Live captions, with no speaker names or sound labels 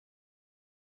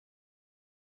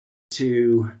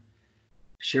to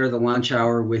share the lunch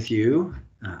hour with you.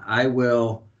 I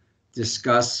will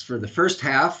discuss for the first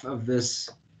half of this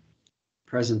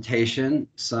presentation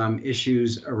some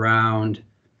issues around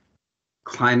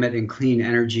climate and clean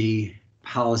energy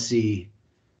policy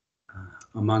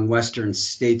among Western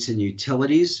states and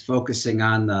utilities, focusing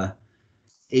on the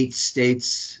 8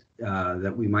 states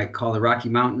that we might call the Rocky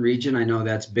Mountain region. I know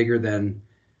that's bigger than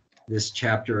this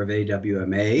chapter of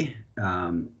AWMA,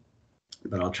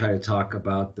 but I'll try to talk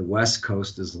about the West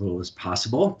Coast as little as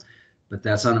possible, but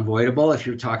that's unavoidable if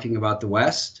you're talking about the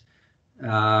West.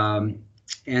 And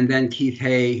then Keith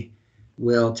Hay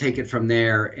will take it from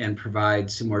there and provide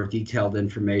some more detailed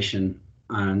information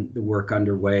on the work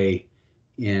underway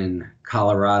in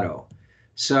Colorado.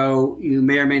 So you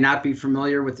may or may not be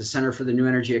familiar with the Center for the New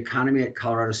Energy Economy at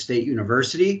Colorado State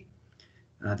University.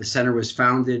 The center was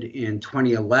founded in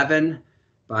 2011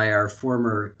 by our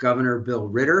former governor, Bill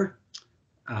Ritter.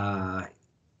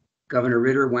 Governor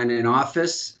Ritter, when in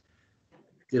office,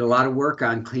 did a lot of work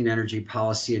on clean energy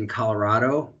policy in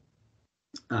Colorado,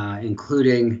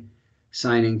 including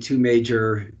signing 2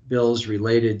 major bills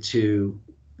related to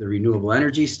the renewable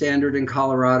energy standard in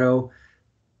Colorado,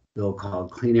 a bill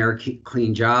called Clean Air,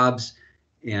 Clean Jobs.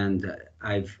 And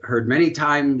I've heard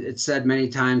it's said many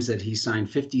times that he signed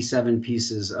 57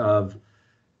 pieces of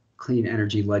clean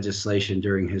energy legislation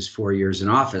during his 4 years in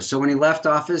office. So when he left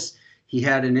office, he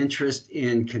had an interest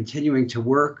in continuing to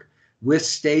work with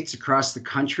states across the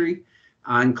country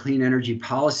on clean energy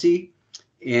policy.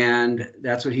 And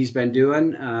that's what he's been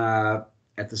doing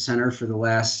at the center for the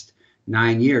last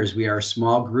 9 years. We are a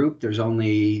small group. There's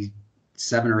only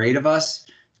 7 or 8 of us,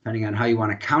 depending on how you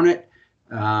want to count it.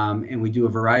 And we do a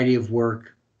variety of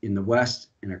work in the West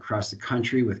and across the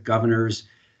country with governors,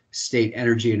 state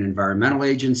energy and environmental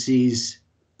agencies,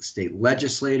 state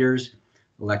legislators,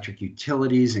 electric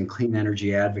utilities, and clean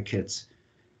energy advocates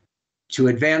to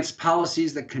advance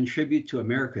policies that contribute to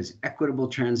America's equitable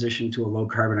transition to a low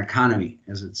carbon economy,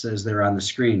 as it says there on the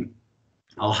screen.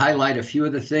 I'll highlight a few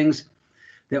of the things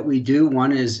that we do.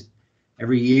 One is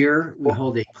every year we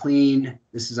hold a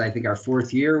this is I think our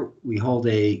 4th year, we hold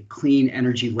a Clean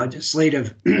Energy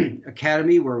Legislative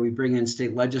Academy where we bring in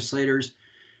state legislators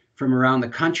from around the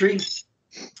country.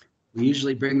 We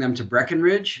usually bring them to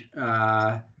Breckenridge,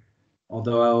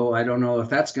 although I don't know if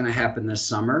that's going to happen this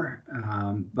summer,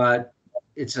 but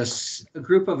it's a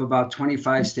group of about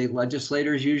 25 state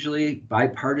legislators, usually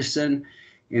bipartisan,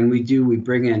 and we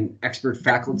bring in expert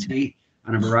faculty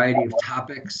on a variety of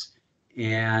topics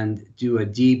and do a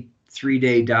deep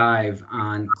 3-day dive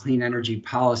on clean energy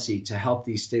policy to help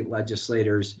these state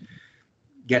legislators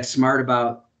get smart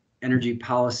about energy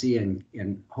policy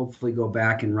and hopefully go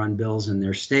back and run bills in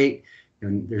their state.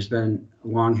 And there's been a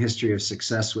long history of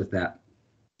success with that.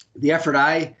 The effort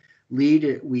I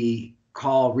lead, we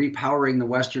call Repowering the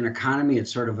Western Economy.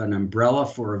 It's sort of an umbrella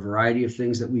for a variety of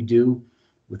things that we do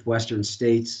with Western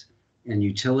states and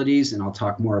utilities, and I'll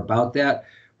talk more about that.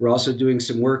 We're also doing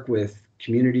some work with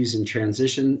communities in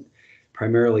transition,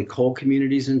 primarily coal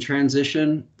communities in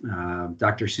transition.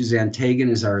 Dr. Suzanne Tagan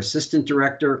is our assistant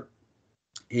director,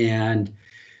 and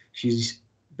she's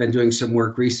been doing some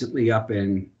work recently up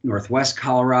in Northwest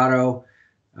Colorado,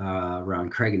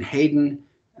 around Craig and Hayden.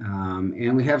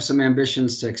 And we have some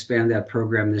ambitions to expand that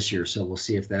program this year, so we'll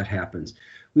see if that happens.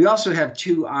 We also have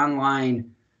 2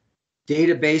 online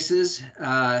databases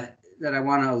that I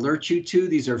want to alert you to.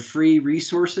 These are free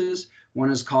resources. One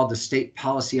is called the State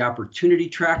Policy Opportunity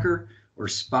Tracker, or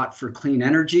SPOT for Clean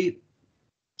Energy.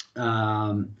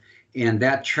 And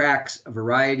that tracks a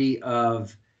variety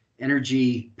of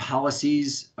energy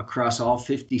policies across all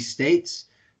 50 states,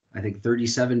 I think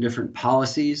 37 different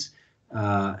policies,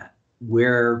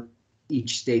 where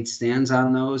each state stands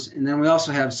on those. And then we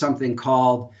also have something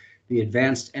called the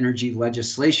Advanced Energy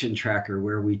Legislation Tracker,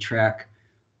 where we track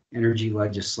energy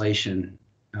legislation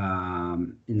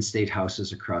in state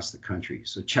houses across the country.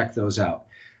 So check those out.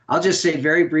 I'll just say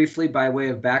very briefly by way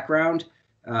of background,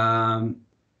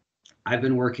 I've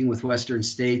been working with Western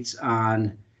states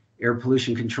on air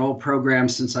pollution control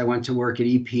programs since I went to work at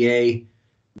EPA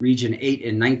Region 8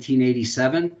 in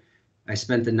 1987. I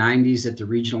spent the 90s at the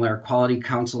Regional Air Quality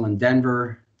Council in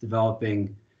Denver,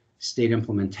 developing state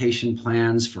implementation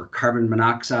plans for carbon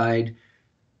monoxide,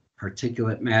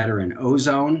 particulate matter, and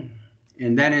ozone.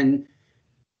 And then in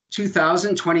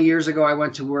 2000, 20 years ago, I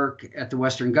went to work at the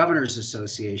Western Governors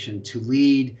Association to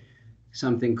lead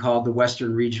something called the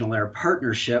Western Regional Air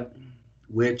Partnership,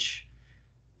 which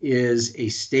is a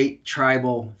state,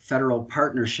 tribal, federal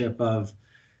partnership of,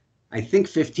 I think,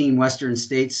 15 Western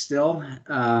states still,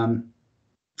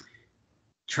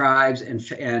 tribes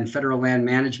and federal land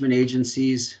management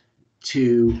agencies,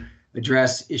 to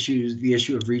address the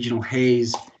issue of regional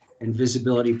haze and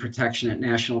visibility protection at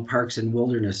national parks and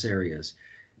wilderness areas.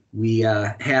 We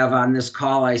have on this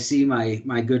call, I see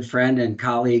my good friend and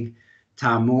colleague,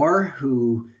 Tom Moore,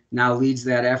 who now leads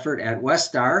that effort at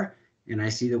Westar. And I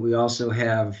see that we also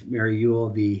have Mary Ewell,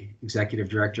 the executive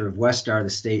director of Westar,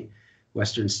 the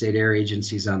Western State Air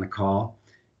Agencies, on the call.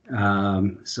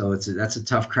 So that's a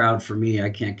tough crowd for me. I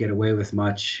can't get away with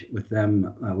much with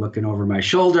them looking over my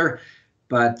shoulder,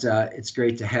 but it's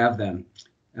great to have them.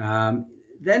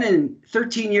 Then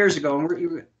 13 years ago,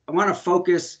 I want to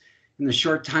focus in the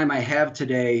short time I have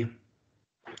today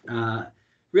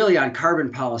really on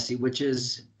carbon policy, which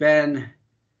has been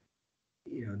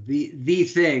the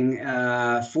thing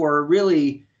for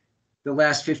really the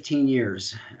last 15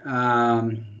 years.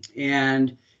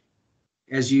 And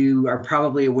as you are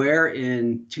probably aware,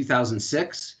 in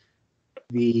 2006,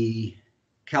 the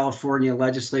California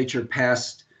legislature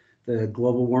passed the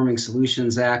Global Warming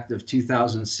Solutions Act of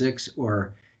 2006,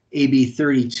 or AB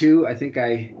 32. I think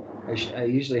I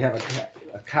usually have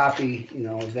a copy,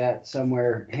 of that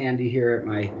somewhere handy here at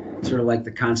my, sort of like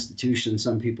the Constitution,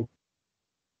 some people.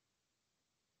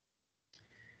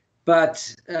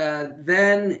 But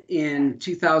then in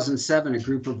 2007, a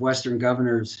group of Western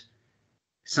governors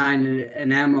signed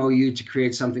an MOU to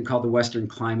create something called the Western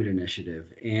Climate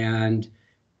Initiative. And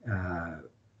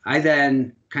I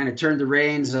then kind of turned the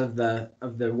reins of the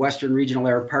Western Regional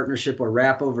Air Partnership, or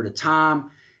WRAP, over to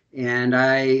Tom. And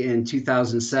I, in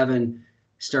 2007,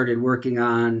 started working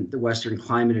on the Western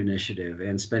Climate Initiative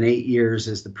and spent 8 years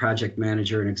as the project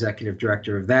manager and executive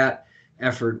director of that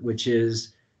effort, which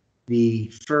is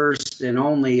the first and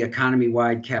only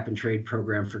economy-wide cap and trade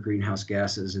program for greenhouse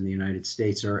gases in the United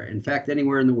States, or in fact,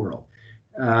 anywhere in the world.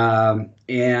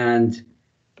 And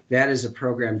that is a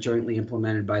program jointly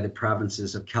implemented by the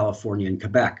provinces of California and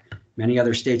Quebec. Many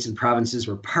other states and provinces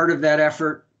were part of that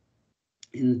effort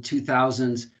in the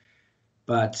 2000s,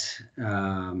 but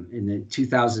in the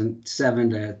 2007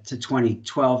 to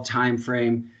 2012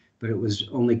 timeframe, but it was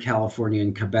only California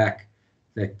and Quebec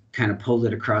that kind of pulled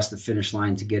it across the finish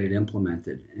line to get it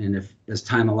implemented. And as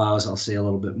time allows, I'll say a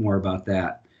little bit more about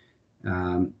that.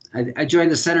 I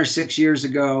joined the center 6 years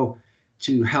ago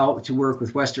to work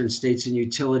with Western states and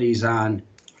utilities on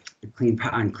the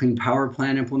Clean Power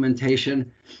Plan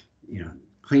implementation.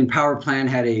 Clean Power Plan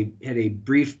had a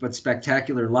brief but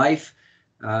spectacular life.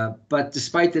 But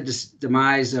despite the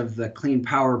demise of the Clean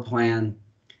Power Plan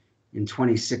in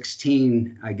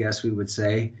 2016, I guess we would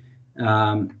say,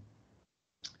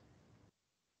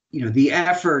 the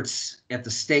efforts at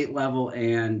the state level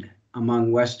and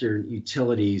among Western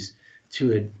utilities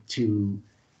to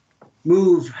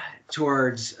move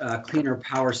towards a cleaner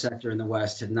power sector in the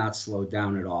West had not slowed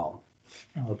down at all.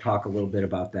 I'll talk a little bit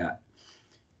about that.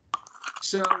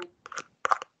 So,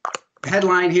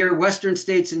 headline here: Western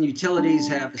states and utilities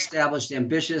have established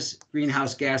ambitious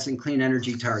greenhouse gas and clean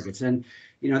energy targets. And,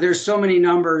 there's so many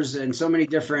numbers and so many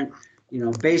different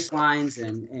baselines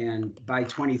and by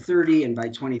 2030 and by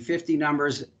 2050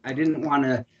 numbers. I didn't want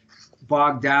to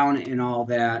bog down in all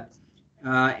that.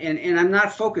 And I'm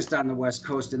not focused on the West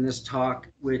Coast in this talk,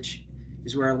 which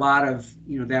is where a lot of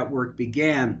that work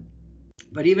began.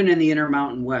 But even in the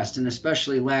Intermountain West, and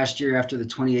especially last year after the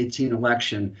 2018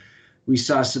 election, we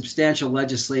saw substantial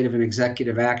legislative and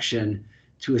executive action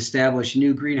to establish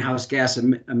new greenhouse gas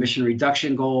emission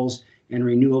reduction goals and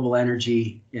renewable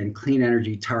energy and clean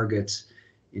energy targets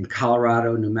in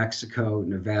Colorado, New Mexico,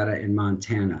 Nevada, and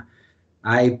Montana.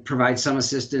 I provide some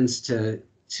assistance to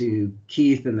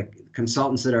Keith and the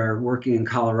consultants that are working in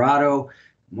Colorado.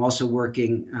 I'm also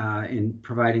working in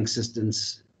providing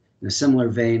assistance in a similar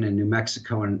vein in New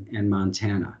Mexico and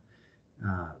Montana.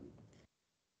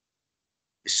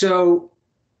 So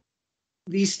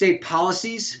these state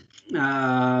policies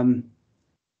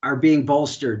are being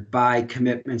bolstered by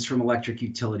commitments from electric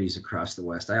utilities across the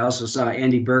West. I also saw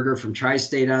Andy Berger from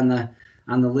Tri-State on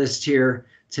the list here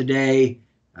today.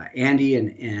 Andy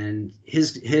and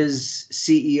his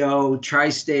CEO,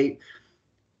 Tri-State,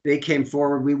 they came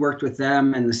forward. We worked with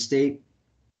them and the state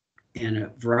and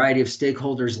a variety of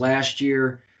stakeholders last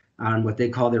year on what they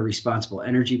call their responsible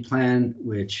energy plan,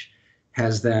 which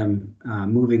has them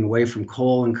moving away from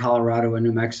coal in Colorado and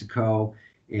New Mexico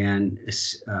and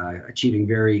achieving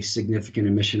very significant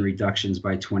emission reductions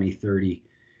by 2030,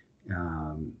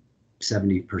 70%.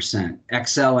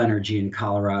 Xcel Energy in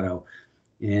Colorado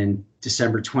in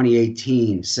December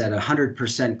 2018 set a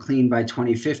 100% clean by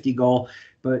 2050 goal,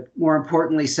 but more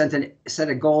importantly, set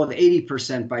a goal of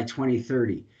 80% by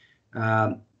 2030.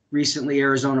 Recently,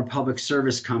 Arizona Public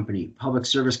Service Company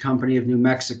of New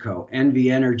Mexico,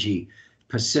 NV Energy,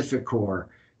 Pacificor,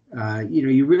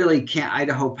 You really can't,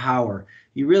 Idaho Power,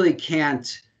 you really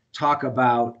can't talk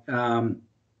about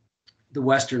the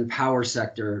Western power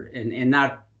sector and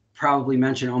not probably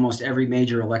mention almost every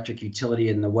major electric utility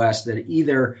in the West that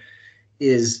either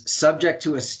is subject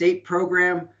to a state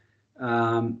program,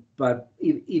 but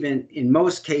even in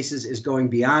most cases is going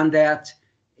beyond that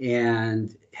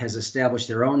and has established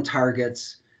their own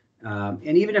targets.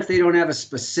 And even if they don't have a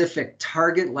specific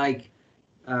target, like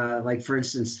for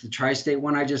instance, the tri-state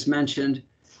one I just mentioned,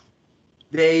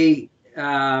 they,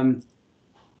 their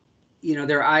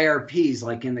IRPs,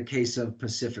 like in the case of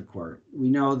Pacificor, we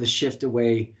know the shift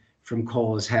away from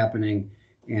coal is happening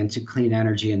and to clean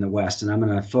energy in the West, and I'm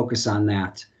going to focus on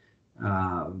that.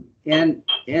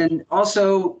 And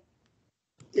also,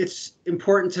 it's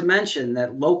important to mention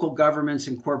that local governments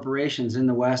and corporations in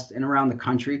the West and around the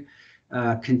country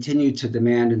continue to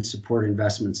demand and support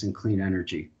investments in clean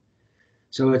energy.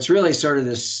 So it's really sort of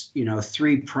this,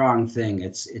 three-pronged thing.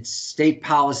 It's state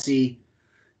policy,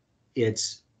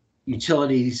 it's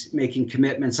utilities making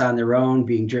commitments on their own,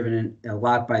 being driven a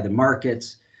lot by the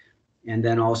markets, and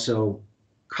then also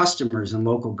customers and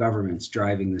local governments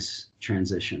driving this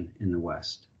transition in the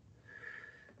West.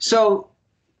 So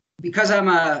because I'm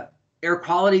a air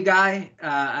quality guy,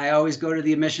 I always go to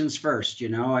the emissions first,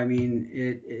 it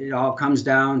all comes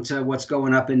down to what's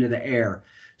going up into the air.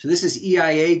 So this is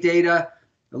EIA data,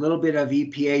 a little bit of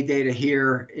EPA data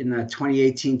here in the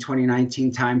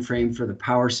 2018-2019 timeframe for the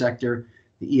power sector.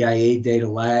 The EIA data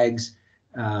lags.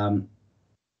 And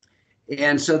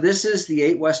so this is the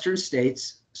 8 Western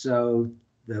states. So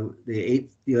the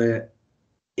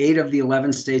eight of the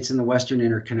 11 states in the Western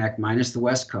Interconnect minus the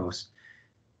West Coast,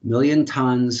 million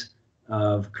tons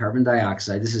of carbon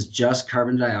dioxide. This is just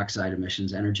carbon dioxide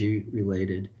emissions, energy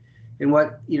related. And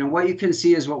what you can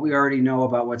see is what we already know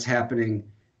about what's happening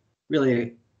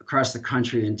really across the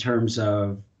country in terms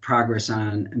of progress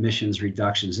on emissions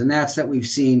reductions. And that's that we're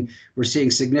seeing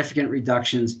significant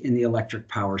reductions in the electric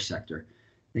power sector.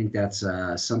 I think that's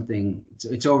something,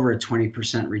 it's over a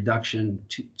 20% reduction,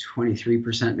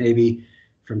 23% maybe,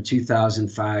 from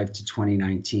 2005 to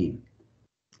 2019.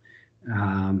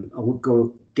 We'll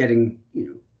go getting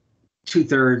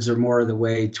 2/3 or more of the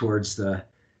way towards the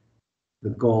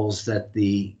goals that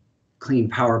the Clean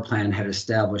Power Plan had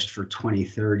established for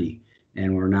 2030,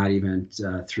 and we're not even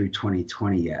through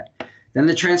 2020 yet. Then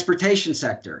the transportation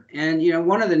sector, and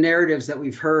one of the narratives that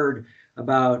we've heard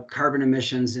about carbon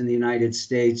emissions in the United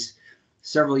States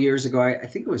several years ago, I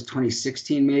think it was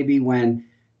 2016 maybe,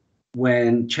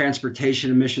 when transportation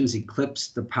emissions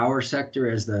eclipsed the power sector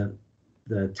as the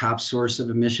top source of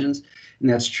emissions, and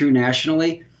that's true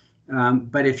nationally.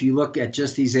 But if you look at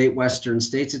just these 8 Western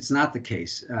states, it's not the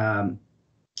case.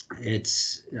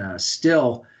 It's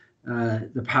still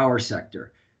the power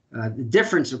sector. The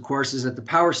difference, of course, is that the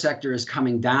power sector is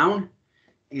coming down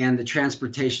and the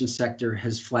transportation sector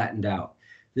has flattened out.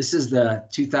 This is the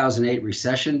 2008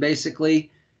 recession, basically.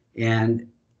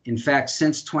 And in fact,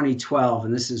 since 2012,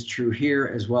 and this is true here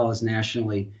as well as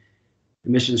nationally,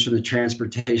 emissions from the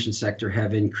transportation sector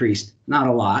have increased, not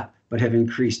a lot, but have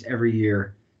increased every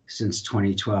year since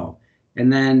 2012.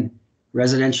 And then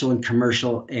residential and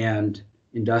commercial and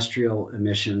industrial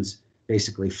emissions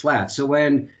basically flat. So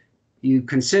when you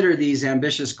consider these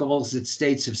ambitious goals that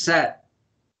states have set,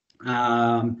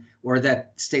 or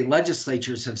that state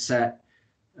legislatures have set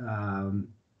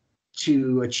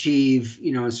to achieve,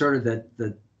 sort of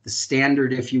the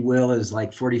standard, if you will, is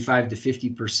like 45 to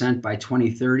 50% by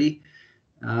 2030.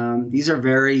 These are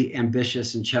very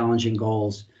ambitious and challenging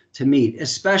goals to meet,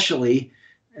 especially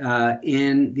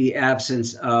in the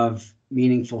absence of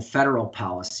meaningful federal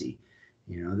policy.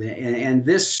 And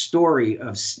this story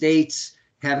of states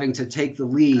having to take the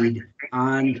lead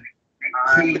on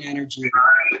clean energy.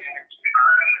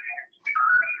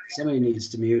 Somebody needs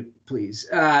to mute, please.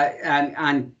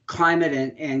 On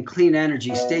climate and clean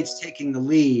energy, states taking the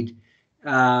lead,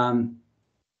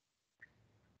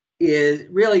 it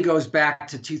really goes back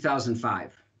to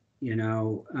 2005.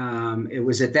 It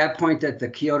was at that point that the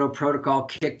Kyoto Protocol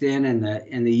kicked in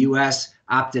and the U.S.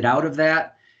 opted out of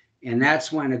that. And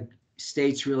that's when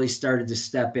states really started to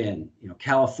step in.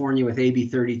 California with AB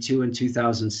 32 in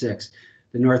 2006,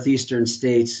 the Northeastern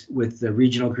states with the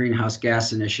Regional Greenhouse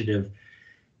Gas Initiative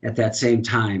at that same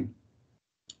time.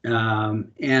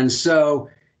 And so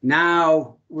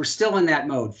now we're still in that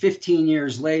mode 15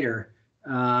 years later,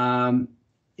 and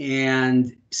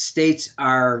states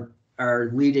are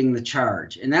leading the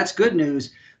charge. And that's good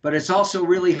news, but it's also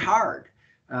really hard,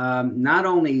 not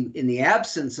only in the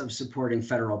absence of supporting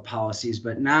federal policies,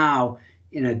 but now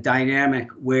in a dynamic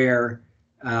where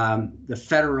the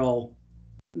federal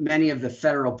many of the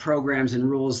federal programs and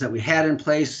rules that we had in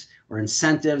place or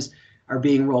incentives are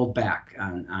being rolled back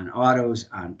on autos,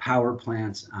 on power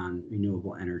plants, on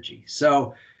renewable energy.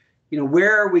 So,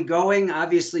 where are we going?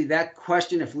 Obviously, that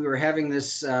question, if we were having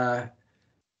this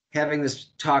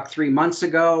talk 3 months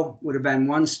ago, would have been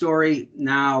one story.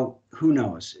 Now, who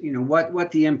knows?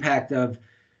 What the impact of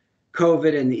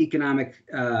COVID and the economic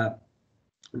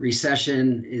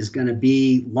recession is going to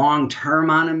be long term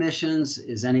on emissions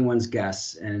is anyone's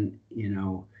guess. And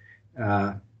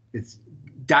it's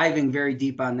diving very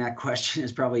deep on that question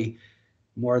is probably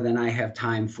more than I have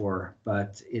time for,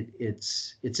 but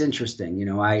it's interesting.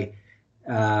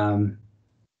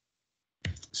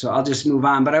 So I'll just move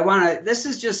on. But I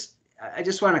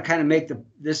just want to kind of make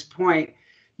this point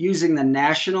using the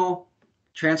national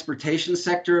transportation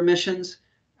sector emissions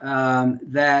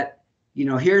that.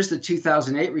 Here's the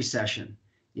 2008 recession,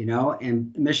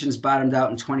 and emissions bottomed out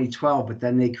in 2012, but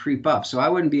then they creep up. So I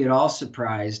wouldn't be at all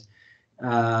surprised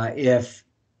if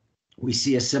we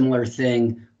see a similar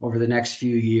thing over the next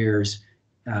few years.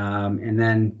 And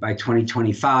then by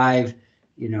 2025,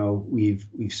 we've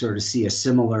sort of see a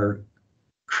similar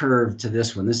curve to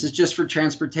this one. This is just for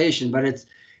transportation, but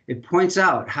it points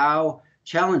out how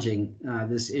challenging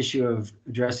this issue of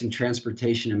addressing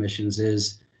transportation emissions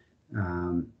is.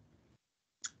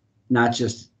 Not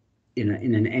just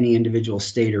in any individual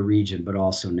state or region, but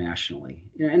also nationally.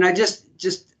 And I just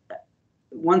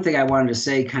one thing I wanted to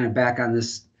say, kind of back on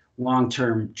this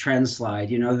long-term trend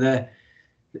slide. I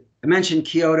mentioned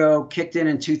Kyoto kicked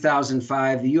in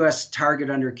 2005. The U.S. target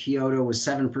under Kyoto was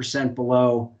 7%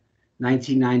 below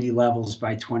 1990 levels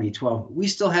by 2012. We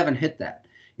still haven't hit that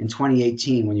in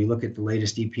 2018. When you look at the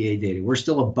latest EPA data, we're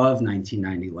still above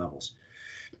 1990 levels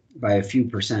by a few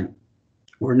percent.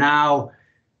 We're now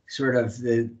sort of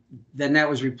then that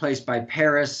was replaced by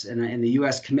Paris and the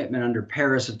U.S. commitment under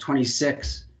Paris of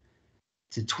 26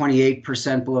 to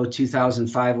 28% below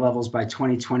 2005 levels by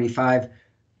 2025.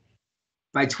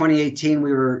 By 2018,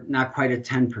 we were not quite at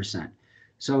 10%.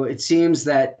 So it seems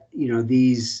that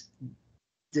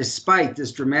despite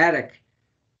this dramatic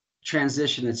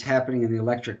transition that's happening in the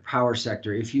electric power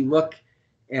sector, if you look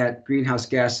at greenhouse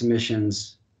gas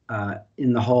emissions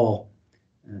in the whole,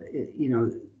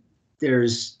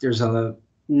 there's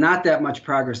not that much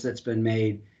progress that's been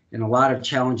made, and a lot of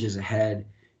challenges ahead,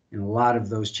 and a lot of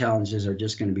those challenges are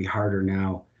just going to be harder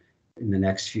now in the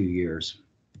next few years.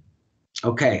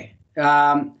 Okay,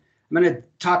 I'm going to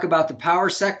talk about the power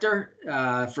sector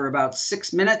for about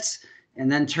 6 minutes,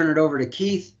 and then turn it over to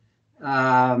Keith.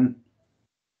 I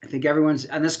think everyone's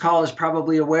on this call is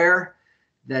probably aware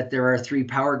that there are 3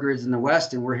 power grids in the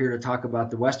West, and we're here to talk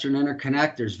about the Western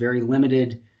Interconnect. There's very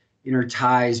limited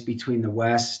interties between the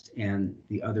West and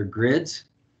the other grids.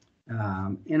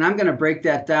 And I'm going to break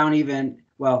that down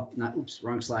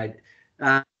wrong slide.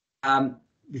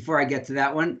 Before I get to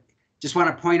that one, just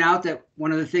want to point out that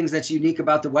one of the things that's unique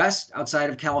about the West outside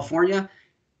of California,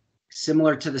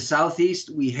 similar to the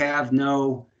Southeast, we have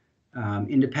no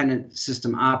independent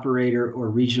system operator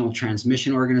or regional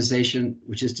transmission organization,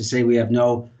 which is to say we have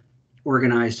no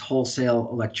organized wholesale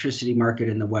electricity market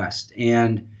in the West.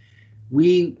 And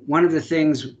one of the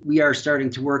things we are starting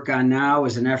to work on now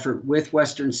is an effort with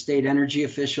Western state energy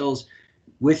officials,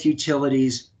 with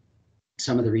utilities,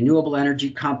 some of the renewable energy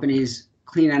companies,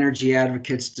 clean energy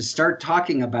advocates, to start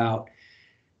talking about,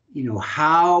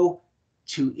 how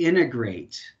to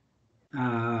integrate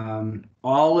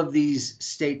all of these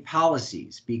state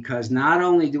policies, because not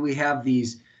only do we have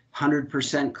these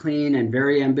 100% clean and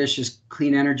very ambitious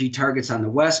clean energy targets on the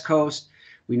West Coast,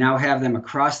 we now have them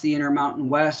across the Intermountain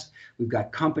West. We've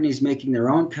got companies making their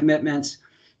own commitments,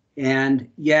 and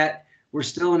yet we're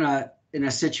still in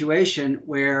a situation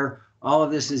where all of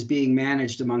this is being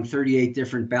managed among 38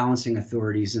 different balancing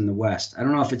authorities in the West. I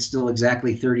don't know if it's still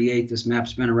exactly 38. This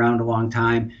map's been around a long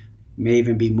time, may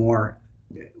even be more,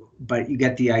 but you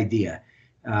get the idea.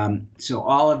 So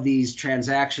all of these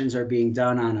transactions are being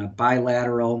done on a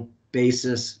bilateral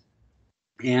basis,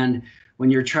 and when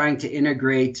you're trying to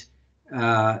integrate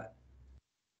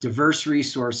diverse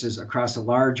resources across a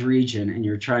large region, and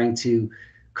you're trying to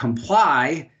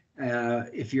comply,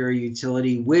 if you're a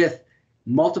utility, with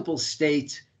multiple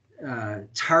state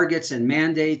targets and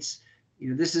mandates,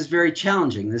 this is very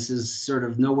challenging. This is sort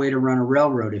of no way to run a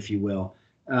railroad, if you will.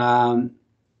 And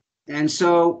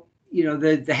so,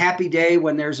 the happy day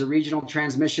when there's a regional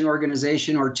transmission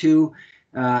organization or two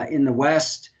in the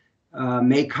West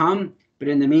may come, but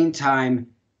in the meantime,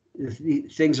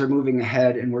 things are moving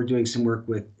ahead, and we're doing some work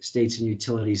with states and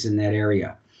utilities in that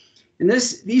area. And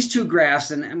these 2 graphs,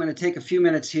 and I'm going to take a few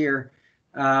minutes here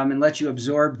and let you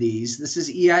absorb these. This is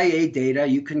EIA data.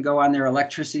 You can go on their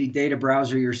electricity data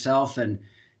browser yourself and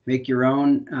make your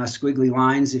own squiggly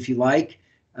lines if you like.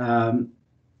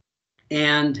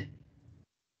 And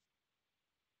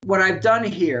what I've done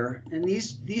here, and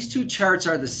these two charts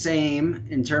are the same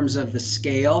in terms of the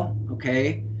scale,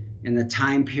 okay, and the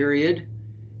time period,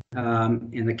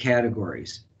 and the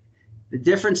categories. The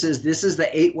difference is this is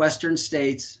the 8 Western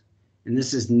states, and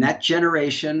this is net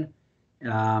generation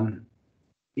in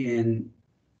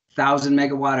 1,000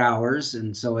 megawatt hours,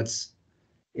 and so it's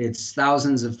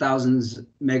thousands of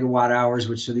megawatt hours,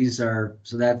 which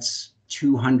so that's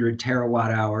 200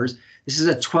 terawatt hours. This is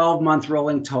a 12-month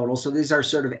rolling total, so these are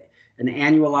sort of an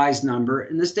annualized number,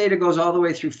 and this data goes all the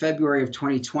way through February of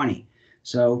 2020.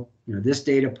 So, this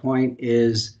data point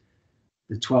is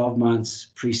the 12 months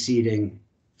preceding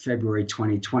February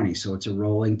 2020, so it's a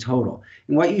rolling total.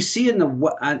 And what you see in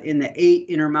the 8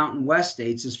 Intermountain West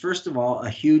states is, first of all, a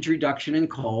huge reduction in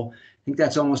coal. I think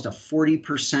that's almost a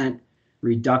 40%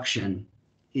 reduction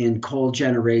in coal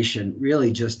generation,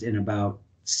 really just in about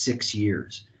 6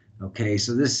 years. Okay,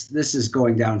 so this is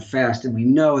going down fast, and we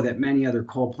know that many other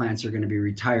coal plants are going to be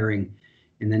retiring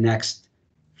in the next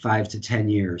 5 to 10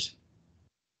 years.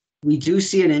 We do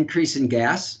see an increase in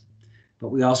gas, but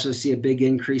we also see a big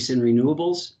increase in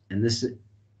renewables, and this,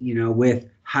 with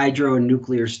hydro and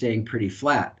nuclear staying pretty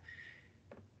flat.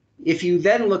 If you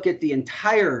then look at the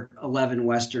entire 11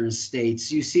 Western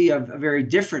states, you see a very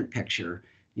different picture.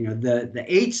 The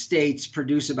 8 states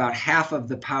produce about half of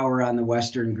the power on the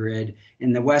Western grid,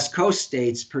 and the West Coast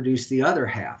states produce the other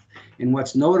half. And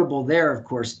what's notable there, of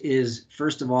course, is,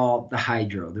 first of all, the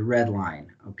hydro, the red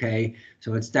line, okay?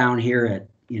 So it's down here at,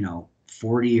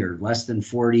 40 or less than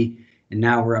 40, and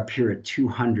now we're up here at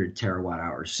 200 terawatt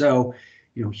hours. So,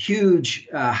 huge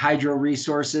hydro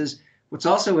resources. What's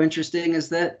also interesting is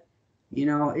that,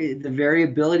 the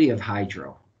variability of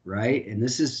hydro, right? And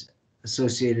this is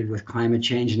associated with climate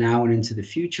change now and into the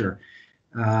future.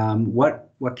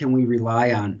 What can we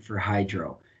rely on for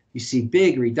hydro? You see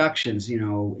big reductions,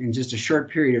 in just a short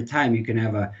period of time. You can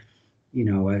have a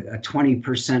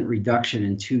 20% reduction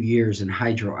in 2 years in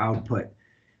hydro output.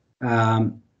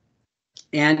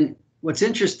 And what's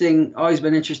interesting, always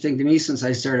been interesting to me since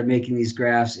I started making these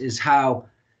graphs, is how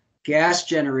gas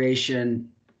generation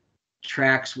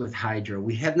tracks with hydro.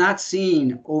 We have not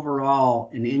seen overall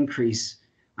an increase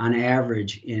on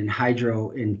average in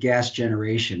hydro and gas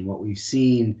generation. What we've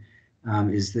seen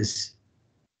is this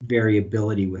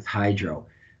variability with hydro.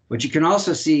 What you can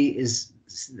also see is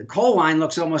the coal line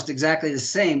looks almost exactly the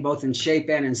same, both in shape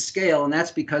and in scale, and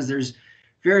that's because there's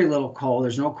very little coal.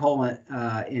 There's no coal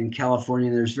in California.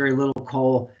 There's very little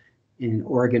coal in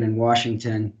Oregon and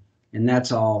Washington, and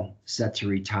that's all set to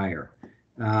retire.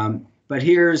 But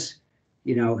here's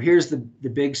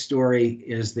the big story,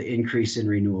 is the increase in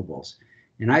renewables.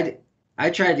 And I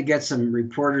tried to get some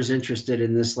reporters interested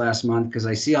in this last month, because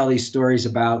I see all these stories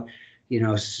about,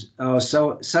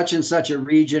 so such and such a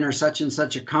region or such and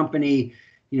such a company,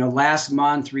 last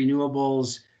month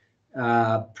renewables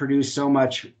produce so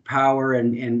much power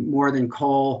and more than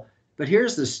coal. But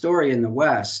here's the story in the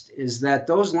West, is that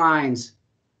those lines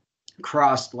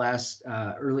crossed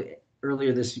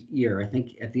earlier this year, I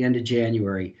think at the end of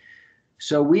January.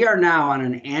 So we are now on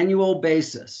an annual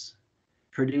basis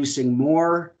producing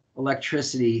more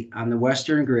electricity on the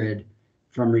Western grid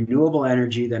from renewable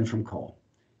energy than from coal.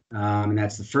 And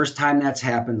that's the first time that's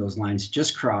happened. Those lines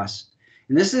just crossed.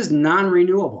 And this is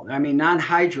non-renewable,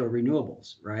 non-hydro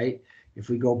renewables, right? If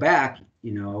we go back,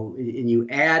 and you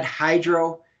add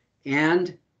hydro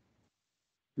and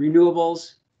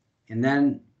renewables, and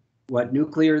then what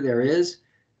nuclear there is,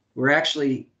 we're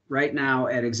actually right now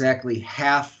at exactly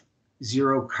half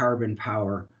zero carbon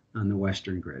power on the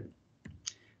Western grid.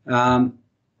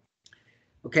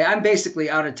 Okay, I'm basically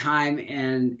out of time,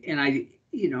 and I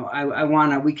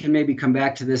want to, we can maybe come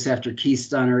back to this after Keith's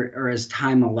done or as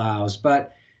time allows,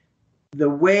 but the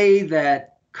way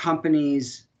that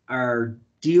companies are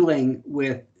dealing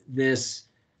with this,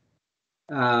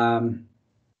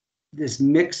 this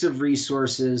mix of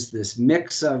resources, this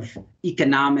mix of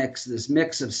economics, this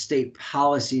mix of state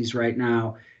policies right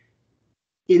now,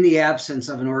 in the absence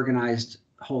of an organized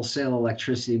wholesale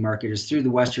electricity market, is through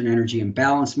the Western Energy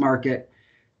Imbalance Market.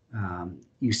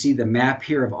 You see the map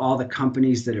here of all the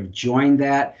companies that have joined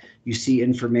that. You see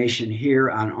information here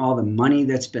on all the money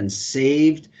that's been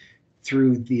saved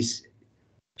through these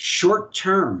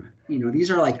short-term, these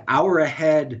are like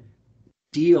hour-ahead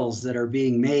deals that are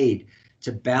being made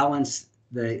to balance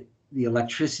the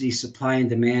electricity supply and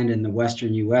demand in the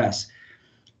Western U.S.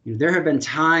 There have been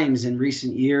times in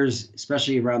recent years,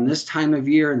 especially around this time of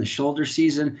year in the shoulder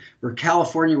season, where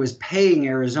California was paying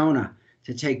Arizona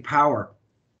to take power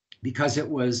because it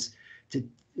was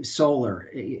solar,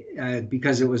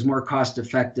 because it was more cost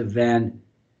effective than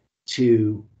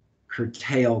to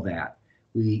curtail that.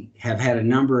 We have had a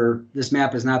number, this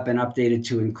map has not been updated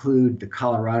to include the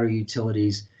Colorado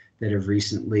utilities that have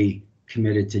recently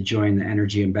committed to join the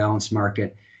energy imbalance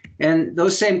market. And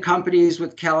those same companies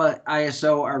with Cal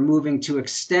ISO are moving to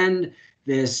extend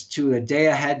this to a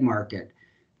day-ahead market,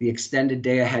 the extended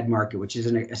day-ahead market, which is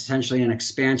essentially an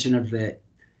expansion of the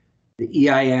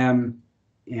EIM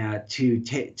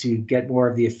to get more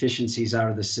of the efficiencies out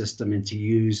of the system and to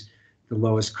use the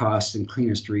lowest cost and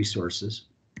cleanest resources.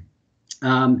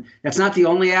 That's not the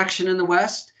only action in the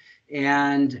West,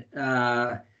 and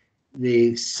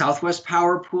the Southwest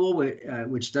Power Pool,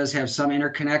 which does have some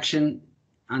interconnection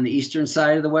on the eastern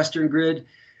side of the Western grid,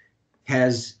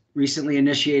 has recently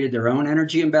initiated their own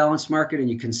energy imbalance market, and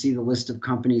you can see the list of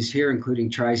companies here, including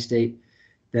Tri-State,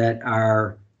 that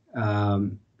are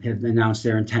have announced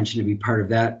their intention to be part of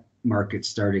that market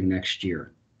starting next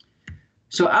year.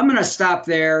 So I'm going to stop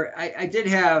there. I did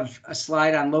have a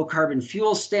slide on low carbon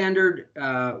fuel standard,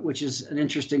 which is an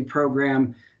interesting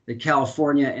program that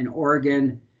California and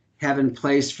Oregon have in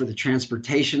place for the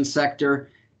transportation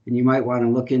sector. And you might want to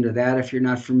look into that if you're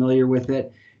not familiar with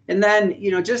it. And then,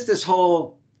 just this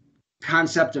whole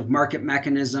concept of market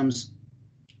mechanisms.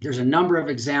 There's a number of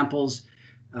examples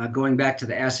going back to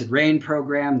the acid rain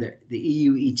program, the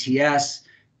EU ETS,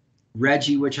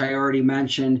 RGGI, which I already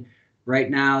mentioned.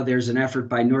 Right now, there's an effort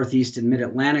by Northeast and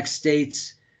Mid-Atlantic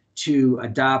states to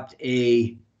adopt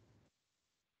a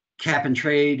cap and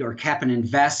trade or cap and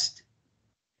invest.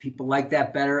 People like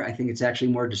that better. I think it's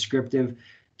actually more descriptive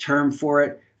term for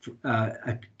it.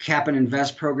 A cap and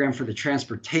invest program for the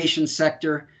transportation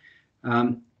sector.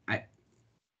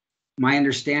 My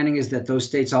understanding is that those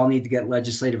states all need to get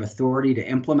legislative authority to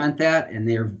implement that, and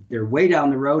they're way down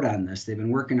the road on this. They've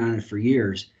been working on it for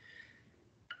years.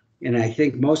 And I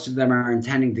think most of them are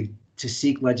intending to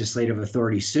seek legislative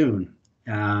authority soon.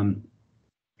 And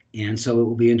so it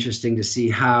will be interesting to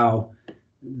see how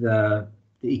the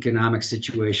economic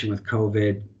situation with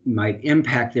COVID might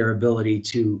impact their ability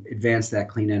to advance that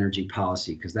clean energy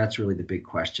policy, because that's really the big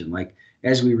question. Like,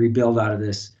 as we rebuild out of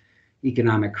this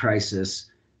economic crisis,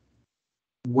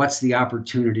 what's the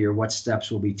opportunity or what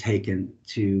steps will be taken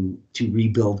to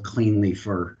rebuild cleanly,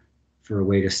 for a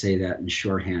way to say that in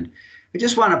shorthand. I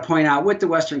just want to point out with the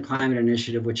Western Climate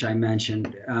Initiative, which I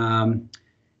mentioned,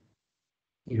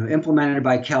 implemented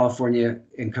by California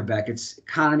and Quebec, it's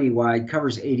economy-wide,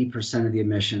 covers 80% of the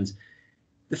emissions.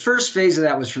 The first phase of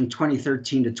that was from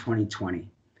 2013 to 2020,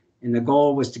 and the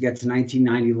goal was to get to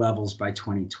 1990 levels by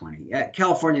 2020.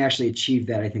 California actually achieved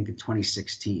that, I think, in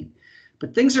 2016.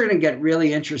 But things are going to get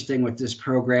really interesting with this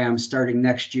program starting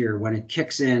next year when it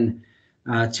kicks in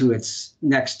to its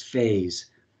next phase.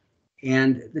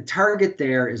 And the target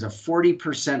there is a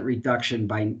 40% reduction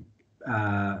by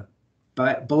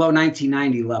below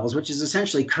 1990 levels, which is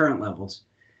essentially current levels,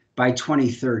 by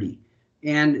 2030.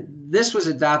 And this was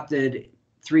adopted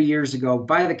 3 years ago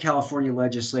by the California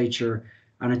legislature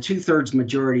on a 2/3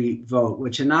 majority vote,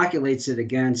 which inoculates it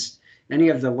against any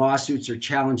of the lawsuits or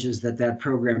challenges that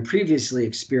program previously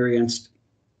experienced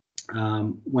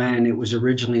when it was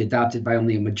originally adopted by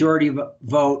only a majority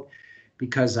vote,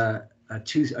 because a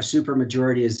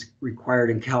supermajority is required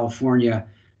in California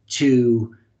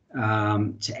to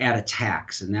add a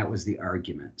tax, and that was the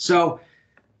argument. So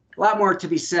a lot more to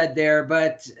be said there,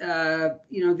 but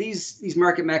these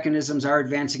market mechanisms are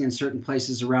advancing in certain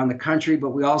places around the country, but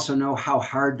we also know how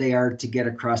hard they are to get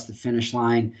across the finish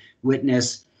line.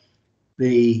 Witness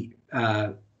the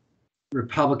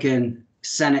Republican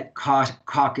Senate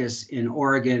caucus in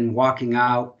Oregon walking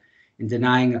out and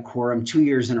denying a quorum 2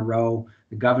 years in a row.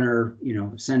 The governor,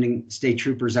 sending state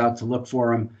troopers out to look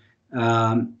for him,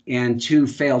 and 2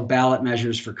 failed ballot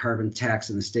measures for carbon tax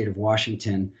in the state of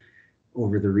Washington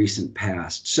over the recent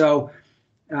past. So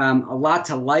a lot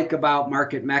to like about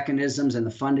market mechanisms and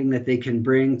the funding that they can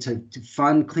bring to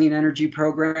fund clean energy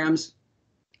programs,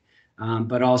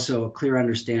 but also a clear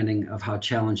understanding of how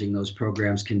challenging those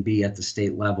programs can be at the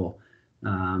state level.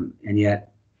 And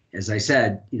yet, as I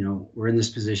said, we're in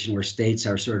this position where states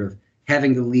are sort of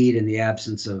having the lead in the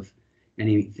absence of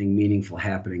anything meaningful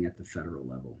happening at the federal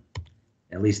level.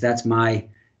 At least that's my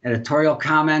editorial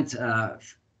comment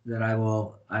that I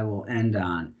will end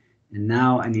on. And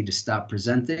now I need to stop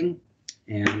presenting,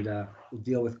 and we'll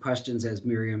deal with questions as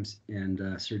Miriam and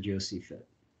Sergio see fit.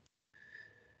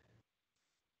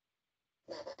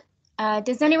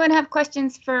 Does anyone have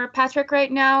questions for Patrick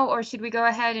right now, or should we go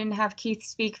ahead and have Keith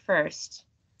speak first?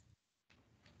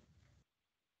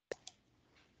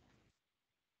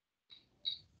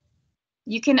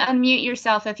 You can unmute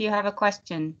yourself if you have a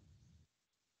question.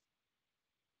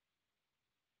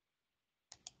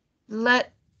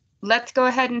 Let's go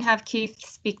ahead and have Keith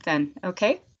speak then,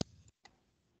 okay?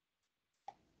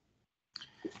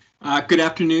 Good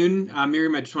afternoon,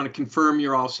 Miriam. I just want to confirm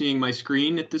you're all seeing my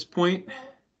screen at this point.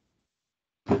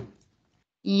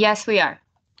 Yes, we are.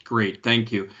 Great,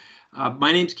 thank you.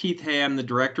 My name's Keith Hay. I'm the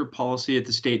Director of Policy at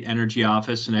the State Energy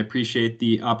Office, and I appreciate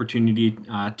the opportunity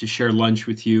to share lunch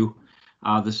with you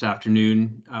this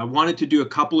afternoon. I wanted to do a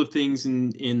couple of things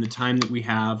in the time that we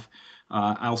have.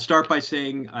 I'll start by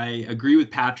saying I agree with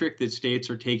Patrick that states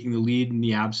are taking the lead in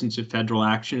the absence of federal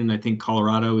action, and I think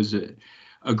Colorado is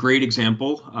a great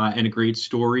example and a great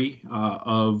story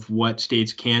of what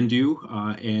states can do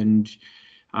and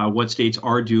what states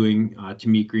are doing to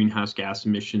meet greenhouse gas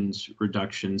emissions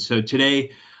reductions. So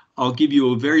today, I'll give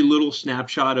you a very little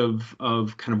snapshot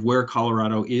of kind of where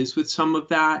Colorado is with some of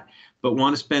that, but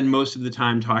want to spend most of the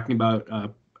time talking about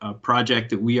a project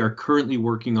that we are currently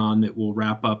working on that will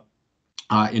wrap up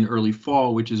in early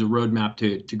fall, which is a roadmap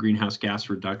to greenhouse gas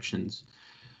reductions.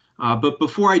 But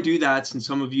before I do that, since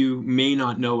some of you may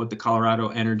not know what the Colorado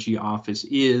Energy Office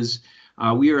is,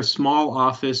 we are a small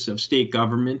office of state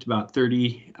government, about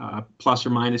 30 plus or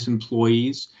minus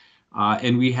employees,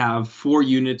 and we have 4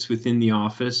 units within the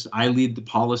office. I lead the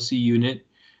policy unit.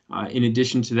 In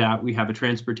addition to that, we have a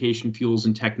transportation, fuels,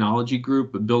 and technology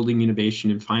group, a building innovation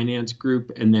and finance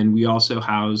group, and then we also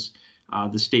house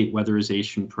the state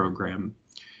weatherization program.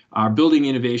 Our building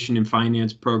innovation and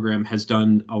finance program has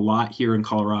done a lot here in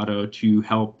Colorado to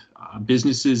help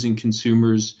businesses and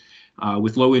consumers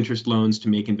with low interest loans to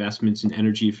make investments in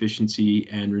energy efficiency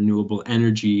and renewable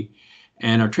energy.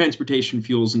 And our transportation,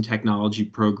 fuels, and technology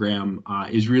program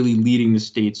is really leading the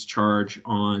state's charge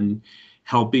on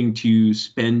helping to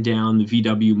spend down the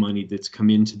VW money that's come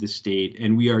into the state.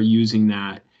 And we are using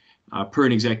that per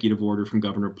an executive order from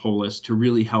Governor Polis to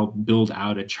really help build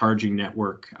out a charging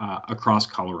network across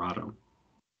Colorado.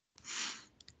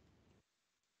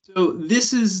 So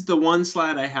this is the one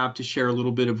slide I have to share a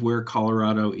little bit of where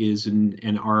Colorado is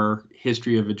and our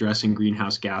history of addressing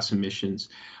greenhouse gas emissions.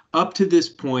 Up to this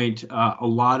point, a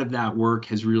lot of that work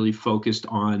has really focused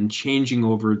on changing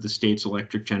over the state's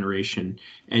electric generation.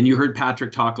 And you heard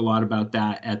Patrick talk a lot about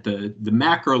that at the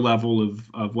macro level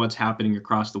of what's happening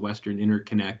across the Western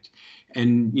Interconnect.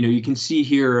 And you can see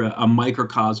here a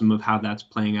microcosm of how that's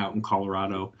playing out in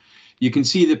Colorado. You can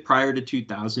see that prior to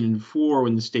 2004,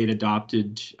 when the state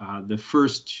adopted the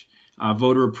first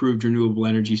voter-approved renewable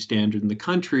energy standard in the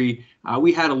country,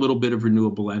 we had a little bit of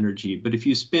renewable energy. But if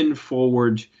you spin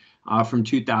forward from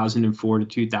 2004 to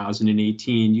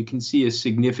 2018, you can see a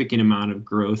significant amount of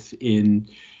growth in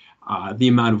the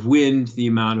amount of wind, the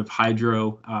amount of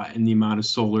hydro, and the amount of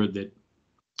solar that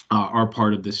are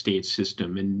part of the state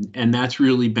system. And that's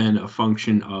really been a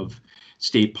function of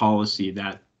state policy,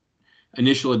 that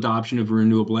initial adoption of a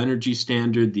renewable energy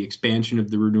standard, the expansion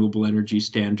of the renewable energy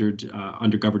standard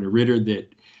under Governor Ritter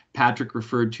that Patrick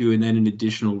referred to, and then an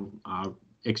additional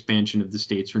expansion of the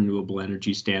state's renewable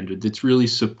energy standard that's really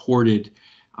supported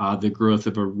the growth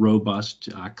of a robust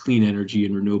clean energy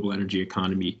and renewable energy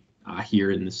economy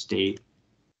here in the state.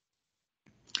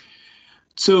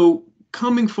 So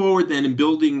coming forward then and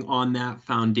building on that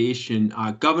foundation,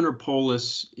 Governor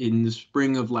Polis in the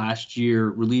spring of last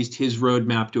year released his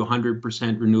roadmap to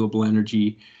 100% renewable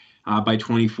energy by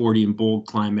 2040 in bold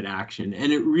climate action.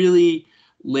 And it really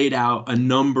laid out a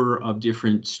number of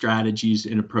different strategies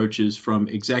and approaches, from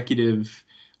executive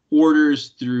orders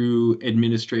through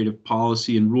administrative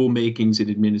policy and rulemakings at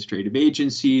administrative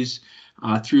agencies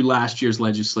through last year's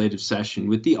legislative session,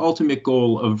 with the ultimate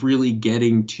goal of really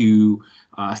getting to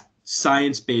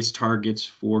science-based targets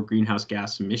for greenhouse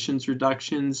gas emissions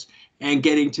reductions and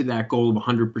getting to that goal of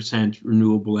 100%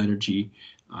 renewable energy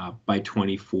by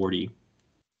 2040.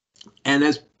 And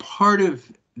as part of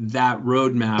that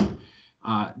roadmap,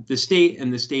 the state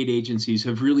and the state agencies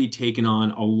have really taken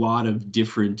on a lot of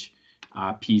different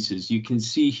pieces. You can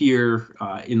see here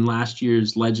in last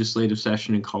year's legislative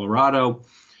session in Colorado,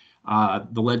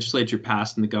 the legislature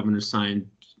passed and the governor signed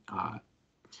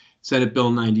Senate Bill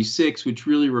 96, which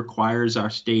really requires our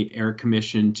state air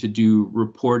commission to do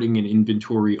reporting and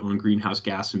inventory on greenhouse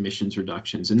gas emissions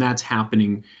reductions. And that's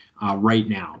happening right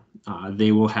now.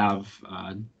 They will have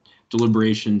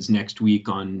deliberations next week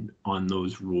on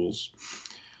those rules.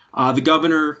 The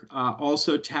governor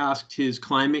also tasked his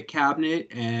climate cabinet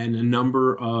and a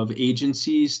number of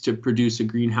agencies to produce a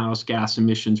greenhouse gas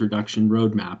emissions reduction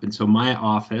roadmap. And so my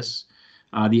office,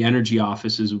 the Energy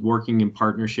Office, is working in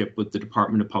partnership with the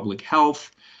Department of Public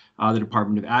Health, the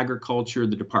Department of Agriculture,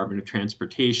 the Department of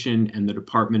Transportation, and the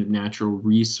Department of Natural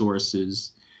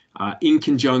Resources, in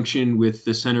conjunction with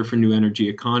the Center for New Energy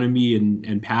Economy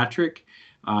and Patrick,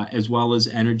 as well as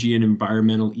Energy and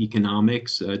Environmental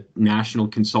Economics, a national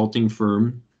consulting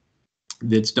firm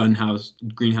that's done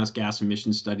greenhouse gas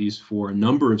emission studies for a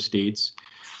number of states,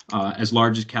 as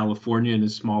large as California and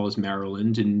as small as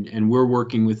Maryland. And we're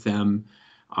working with them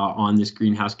on this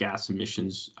greenhouse gas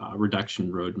emissions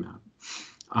reduction roadmap.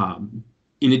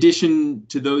 In addition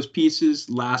to those pieces,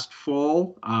 last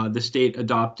fall, the state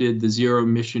adopted the zero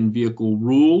emission vehicle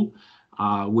rule,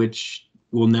 which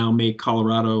will now make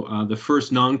Colorado the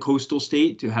first non-coastal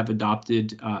state to have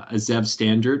adopted a ZEV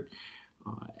standard.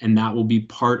 And that will be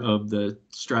part of the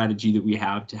strategy that we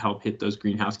have to help hit those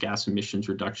greenhouse gas emissions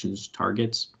reductions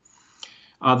targets.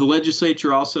 The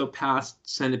legislature also passed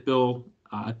Senate Bill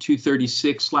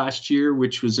 236 last year,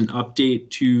 which was an update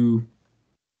to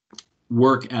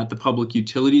work at the Public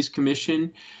Utilities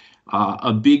Commission.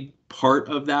 A big part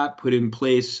of that put in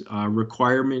place a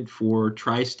requirement for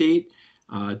Tri-State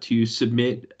to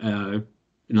submit an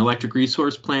electric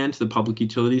resource plan to the Public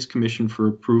Utilities Commission for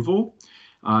approval.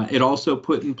 It also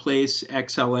put in place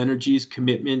Xcel Energy's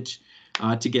commitment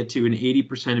to get to an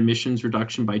 80% emissions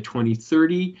reduction by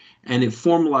 2030, and it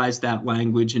formalized that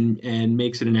language and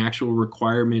makes it an actual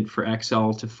requirement for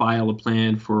Xcel to file a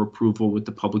plan for approval with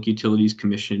the Public Utilities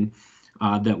Commission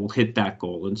that will hit that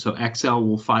goal. And so Xcel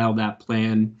will file that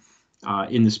plan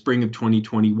in the spring of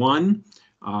 2021,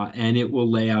 and it will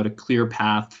lay out a clear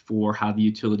path for how the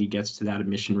utility gets to that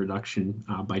emission reduction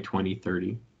by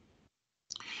 2030.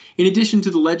 In addition to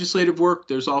the legislative work,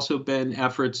 there's also been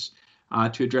efforts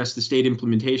to address the state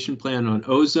implementation plan on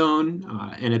ozone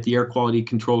and at the Air Quality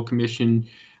Control Commission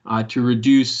to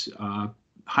reduce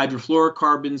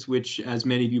hydrofluorocarbons, which, as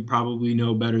many of you probably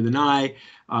know better than I,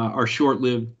 are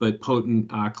short-lived but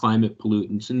potent climate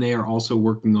pollutants. And they are also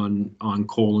working on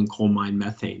coal and coal mine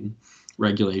methane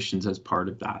regulations as part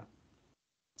of that.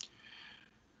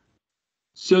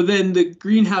 So then the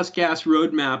greenhouse gas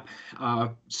roadmap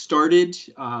started,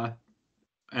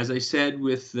 as I said,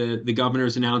 with the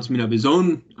governor's announcement of his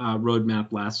own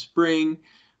roadmap last spring.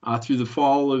 Through the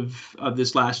fall of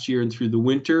this last year and through the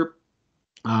winter,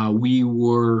 we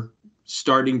were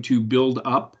starting to build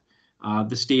up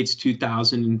the state's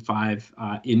 2005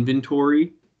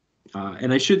 inventory.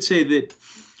 And I should say that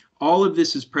all of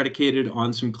this is predicated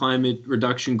on some climate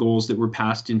reduction goals that were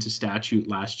passed into statute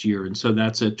last year. And so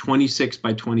that's a 26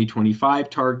 by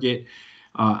 2025 target,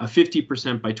 a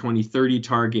 50% by 2030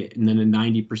 target, and then a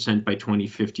 90% by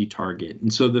 2050 target.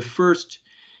 And so the first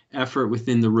effort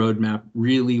within the roadmap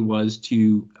really was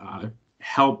to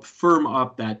help firm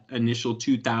up that initial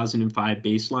 2005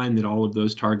 baseline that all of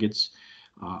those targets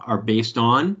are based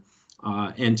on,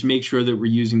 and to make sure that we're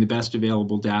using the best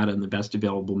available data and the best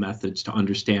available methods to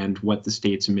understand what the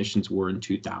state's emissions were in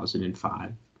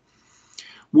 2005.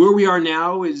 Where we are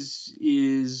now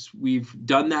is we've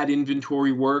done that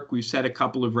inventory work. We've set a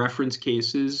couple of reference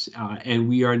cases, and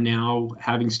we are now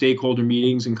having stakeholder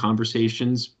meetings and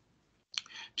conversations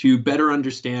to better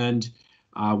understand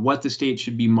what the state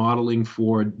should be modeling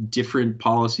for different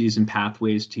policies and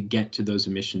pathways to get to those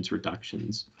emissions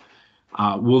reductions.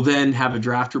 We'll then have a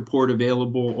draft report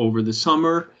available over the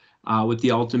summer with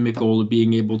the ultimate goal of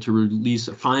being able to release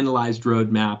a finalized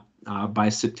roadmap by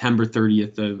September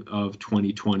 30th of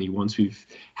 2020, once we've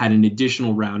had an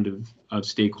additional round of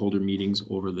stakeholder meetings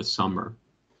over the summer.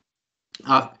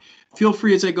 Feel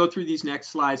free as I go through these next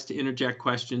slides to interject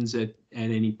questions at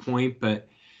any point, but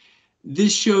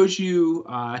this shows you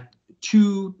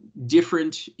two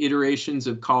different iterations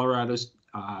of Colorado's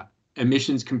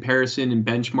emissions comparison and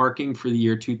benchmarking for the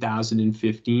year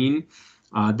 2015.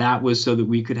 That was so that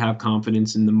we could have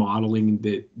confidence in the modeling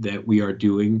that we are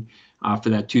doing for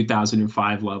that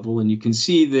 2005 level. And you can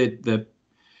see that the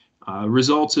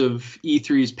results of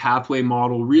E3's pathway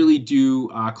model really do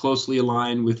closely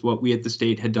align with what we at the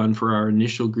state had done for our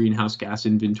initial greenhouse gas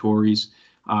inventories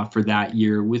for that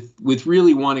year, with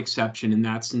really one exception, and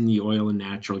that's in the oil and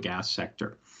natural gas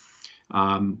sector.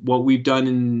 What we've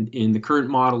done in the current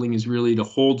modeling is really to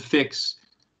hold fix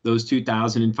those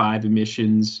 2005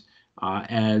 emissions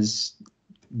as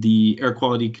the Air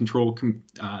Quality Control,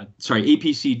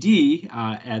 APCD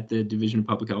at the Division of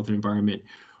Public Health and Environment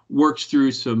works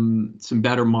through some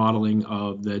better modeling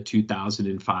of the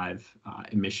 2005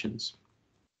 emissions.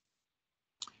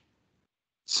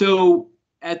 So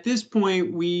at this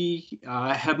point, we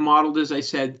have modeled, as I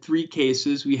said, 3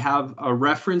 cases. We have a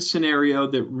reference scenario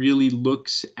that really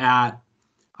looks at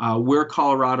where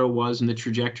Colorado was in the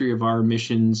trajectory of our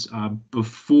emissions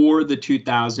before the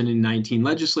 2019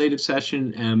 legislative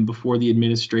session and before the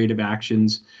administrative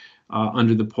actions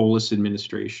under the Polis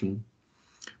administration.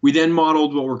 We then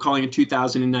modeled what we're calling a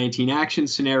 2019 action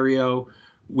scenario,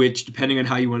 which, depending on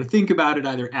how you want to think about it,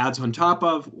 either adds on top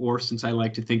of, or since I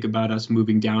like to think about us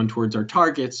moving down towards our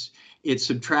targets, it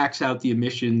subtracts out the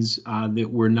emissions that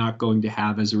we're not going to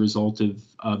have as a result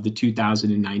of the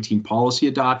 2019 policy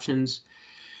adoptions.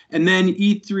 And then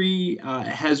E3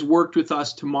 has worked with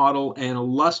us to model an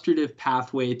illustrative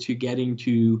pathway to getting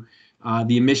to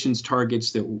the emissions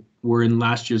targets that were in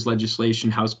last year's legislation,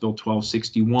 House Bill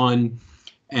 1261.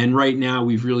 And right now,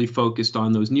 we've really focused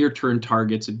on those near-term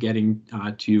targets of getting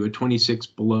to a 26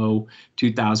 below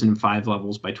 2005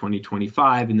 levels by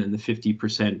 2025, and then the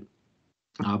 50%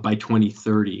 by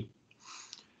 2030.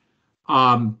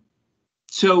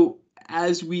 So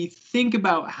as we think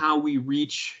about how we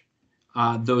reach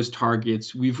those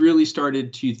targets, we've really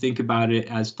started to think about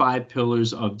it as 5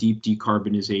 pillars of deep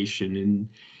decarbonization.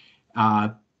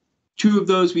 And 2 of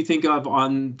those we think of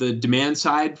on the demand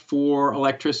side for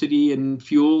electricity and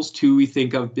fuels. 2 we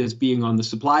think of as being on the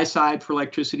supply side for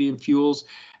electricity and fuels.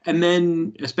 And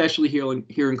then, especially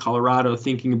here in Colorado,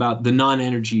 thinking about the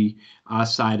non-energy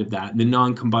side of that, the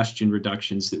non-combustion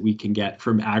reductions that we can get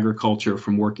from agriculture,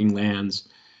 from working lands,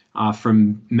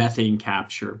 from methane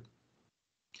capture.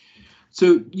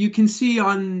 So you can see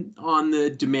on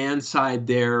the demand side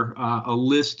there a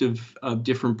list of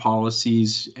different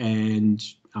policies and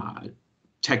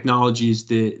technologies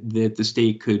that the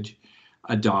state could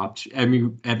adopt.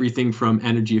 Everything from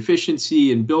energy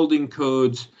efficiency and building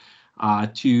codes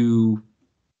to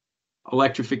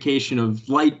electrification of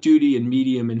light duty and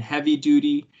medium and heavy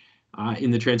duty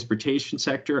in the transportation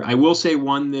sector. I will say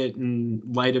one that, in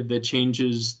light of the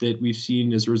changes that we've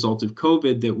seen as a result of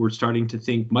COVID, that we're starting to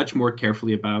think much more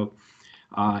carefully about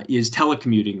is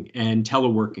telecommuting and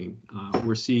teleworking.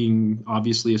 We're seeing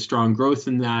obviously a strong growth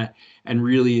in that, and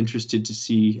really interested to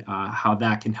see how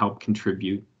that can help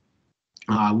contribute.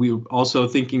 We're also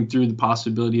thinking through the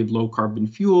possibility of low carbon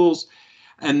fuels,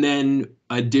 and then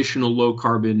additional low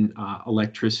carbon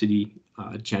electricity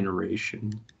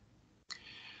generation.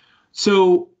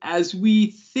 So as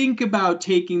we think about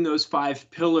taking those 5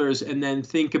 pillars and then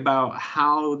think about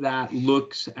how that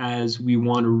looks as we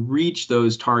want to reach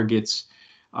those targets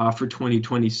for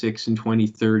 2026 and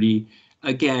 2030,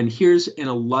 again, here's an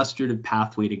illustrative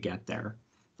pathway to get there.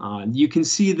 You can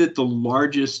see that the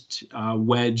largest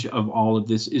wedge of all of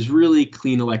this is really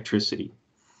clean electricity.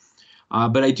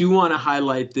 But I do want to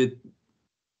highlight that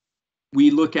we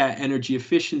look at energy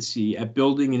efficiency, at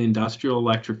building and industrial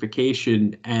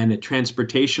electrification, and at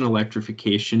transportation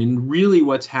electrification. And really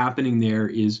what's happening there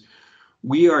is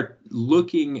we are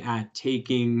looking at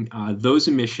taking those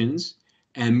emissions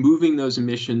and moving those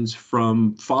emissions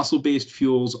from fossil-based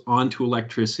fuels onto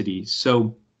electricity.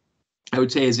 So I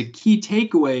would say, as a key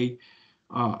takeaway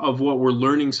of what we're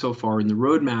learning so far in the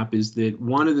roadmap, is that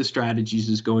one of the strategies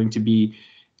is going to be,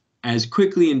 as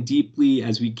quickly and deeply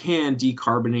as we can,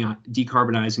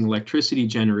 decarbonizing electricity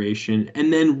generation,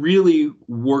 and then really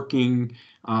working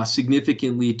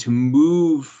significantly to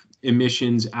move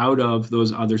emissions out of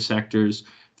those other sectors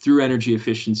through energy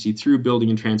efficiency, through building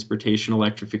and transportation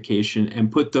electrification,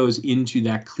 and put those into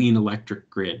that clean electric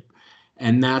grid.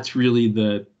 And that's really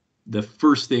the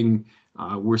first thing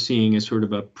we're seeing as sort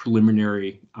of a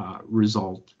preliminary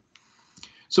result.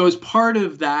 So as part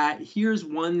of that, here's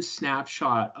one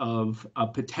snapshot of a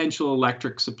potential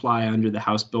electric supply under the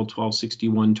House Bill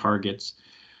 1261 targets,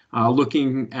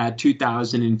 looking at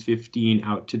 2015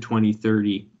 out to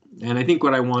 2030. And I think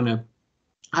what I want to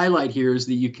highlight here is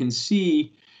that you can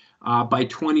see by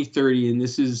 2030, and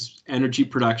this is energy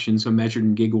production, so measured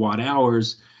in gigawatt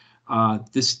hours,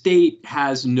 the state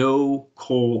has no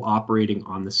coal operating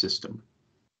on the system.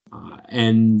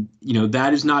 And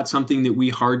that is not something that we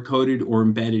hard-coded or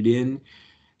embedded in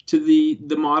to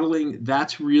the modeling.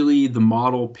 That's really the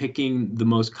model picking the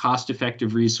most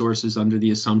cost-effective resources under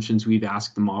the assumptions we've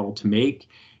asked the model to make.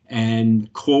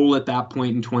 And coal at that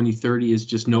point in 2030 is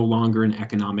just no longer an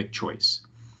economic choice.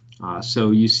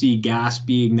 So you see gas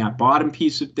being that bottom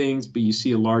piece of things, but you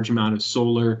see a large amount of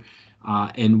solar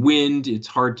and wind. It's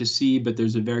hard to see, but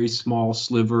there's a very small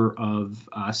sliver of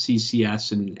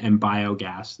CCS and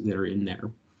biogas that are in there.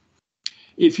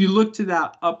 If you look to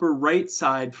that upper right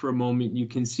side for a moment, you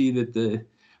can see that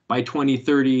by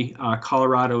 2030,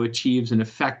 Colorado achieves an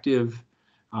effective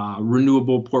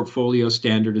renewable portfolio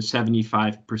standard of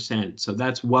 75%. So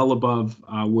that's well above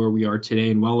where we are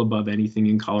today and well above anything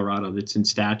in Colorado that's in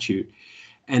statute.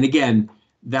 And again,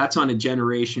 that's on a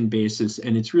generation basis,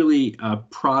 and it's really a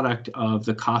product of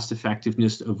the cost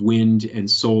effectiveness of wind and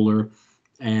solar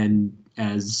and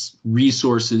as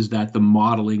resources that the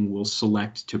modeling will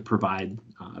select to provide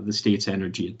the state's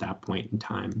energy at that point in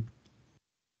time.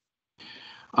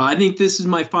 I think this is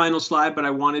my final slide, but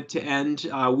I wanted to end.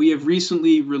 We have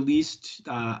recently released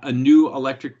a new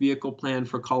electric vehicle plan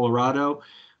for Colorado.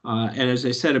 And as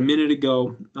I said a minute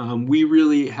ago, we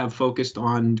really have focused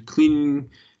on cleaning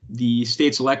the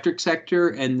state's electric sector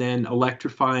and then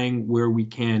electrifying where we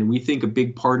can. We think a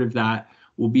big part of that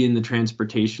will be in the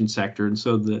transportation sector. And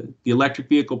so the electric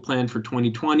vehicle plan for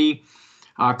 2020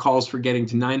 calls for getting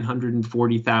to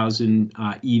 940,000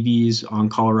 EVs on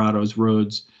Colorado's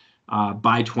roads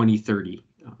by 2030.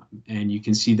 And you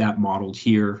can see that modeled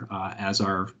here as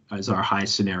our high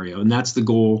scenario. And that's the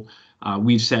goal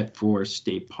we've set for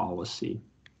state policy.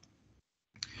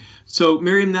 So,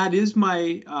 Miriam, that is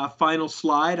my final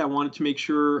slide. I wanted to make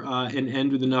sure and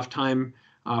end with enough time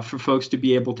for folks to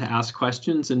be able to ask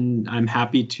questions, and I'm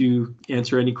happy to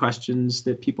answer any questions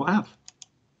that people have.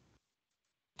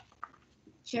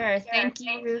 Sure. Thank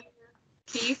you,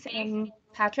 Keith and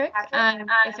Patrick.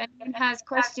 If anyone has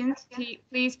questions,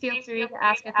 please feel free to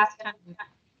ask at this time.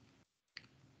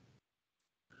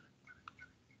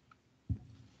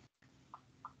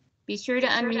 Be sure to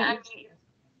unmute.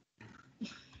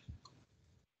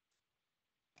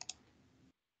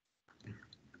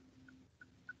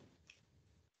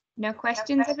 No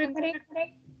questions, everybody?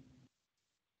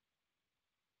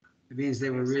 It means they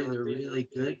were really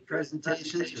good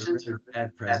presentations or really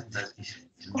bad presentations.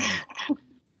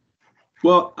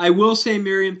 Well, I will say,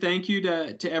 Miriam, thank you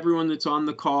to everyone that's on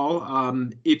the call.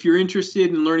 If you're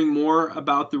interested in learning more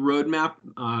about the roadmap,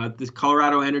 the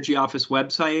Colorado Energy Office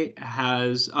website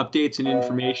has updates and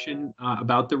information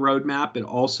about the roadmap. It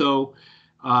also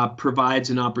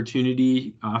provides an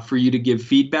opportunity for you to give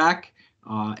feedback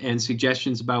and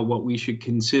suggestions about what we should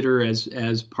consider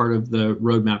as part of the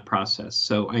roadmap process.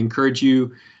 So I encourage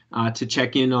you to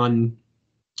check in on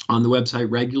the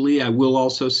website regularly. I will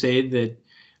also say that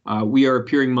we are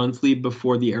appearing monthly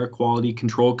before the Air Quality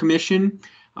Control Commission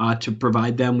to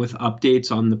provide them with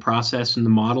updates on the process and the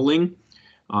modeling.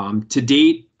 To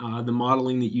date, the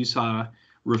modeling that you saw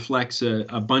reflects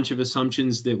a bunch of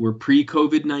assumptions that were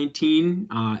pre-COVID-19,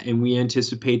 and we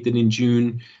anticipate that in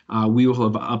June we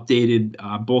will have updated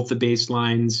both the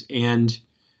baselines and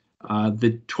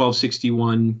the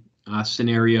 1261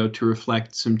 scenario to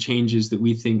reflect some changes that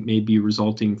we think may be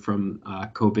resulting from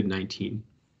COVID-19.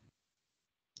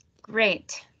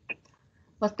 Great.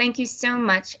 Well, thank you so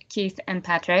much, Keith and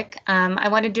Patrick. I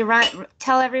wanted to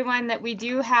tell everyone that we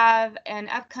do have an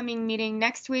upcoming meeting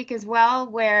next week as well,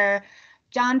 where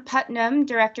John Putnam,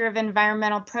 Director of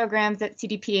Environmental Programs at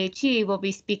CDPHE, will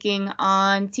be speaking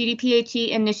on CDPHE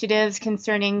initiatives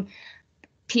concerning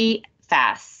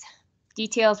PFAS.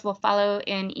 Details will follow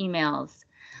in emails.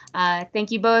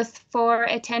 Thank you both for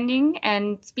attending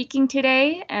and speaking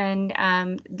today.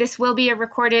 And this will be a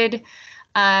recorded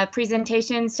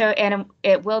presentation, and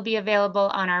it will be available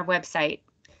on our website.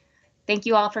 Thank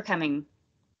you all for coming.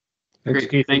 Thanks,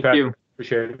 Keith. Thank you.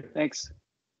 Appreciate it. Thanks.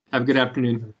 Have a good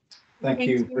afternoon. Thank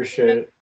you. Appreciate it.